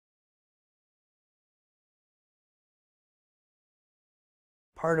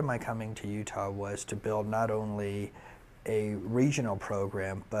Part of my coming to Utah was to build not only a regional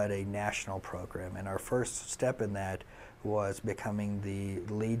program, but a national program. And our first step in that was becoming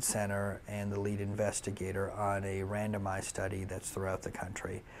the lead center and the lead investigator on a randomized study that's throughout the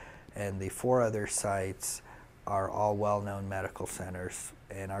country. And the 4 other sites are all well-known medical centers.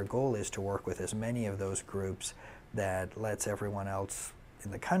 And our goal is to work with as many of those groups that lets everyone else in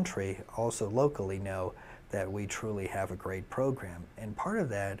the country, also locally, know that we truly have a great program. And part of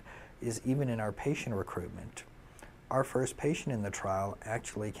that is even in our patient recruitment. Our first patient in the trial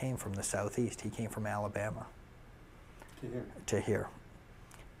actually came from the Southeast. He came from Alabama. To here.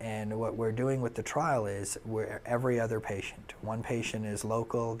 And what we're doing with the trial is every other patient. One patient is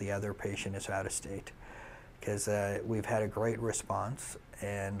local, the other patient is out of state. Because we've had a great response,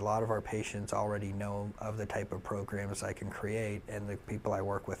 and a lot of our patients already know of the type of programs I can create and the people I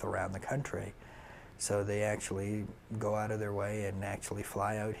work with around the country. So they actually go out of their way and actually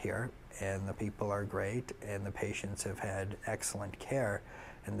fly out here, and the people are great, and the patients have had excellent care,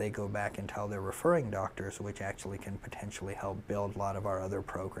 and they go back and tell their referring doctors, which actually can potentially help build a lot of our other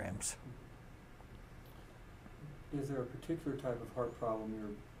programs. Is there a particular type of heart problem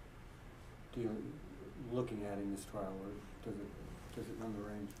you're looking at in this trial, or does it run the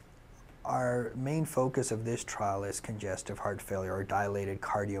range? Our main focus of this trial is congestive heart failure or dilated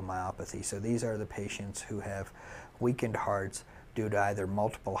cardiomyopathy. So these are the patients who have weakened hearts due to either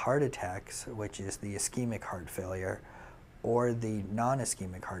multiple heart attacks, which is the ischemic heart failure, or the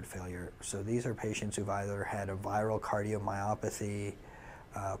non-ischemic heart failure. So these are patients who've either had a viral cardiomyopathy,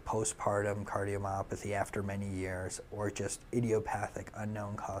 postpartum cardiomyopathy after many years, or just idiopathic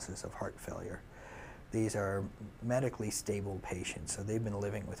unknown causes of heart failure. These are medically stable patients, so they've been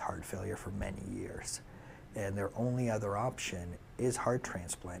living with heart failure for many years. And their only other option is heart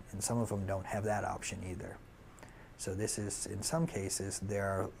transplant, and some of them don't have that option either. So this is, in some cases,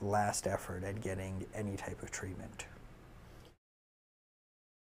 their last effort at getting any type of treatment.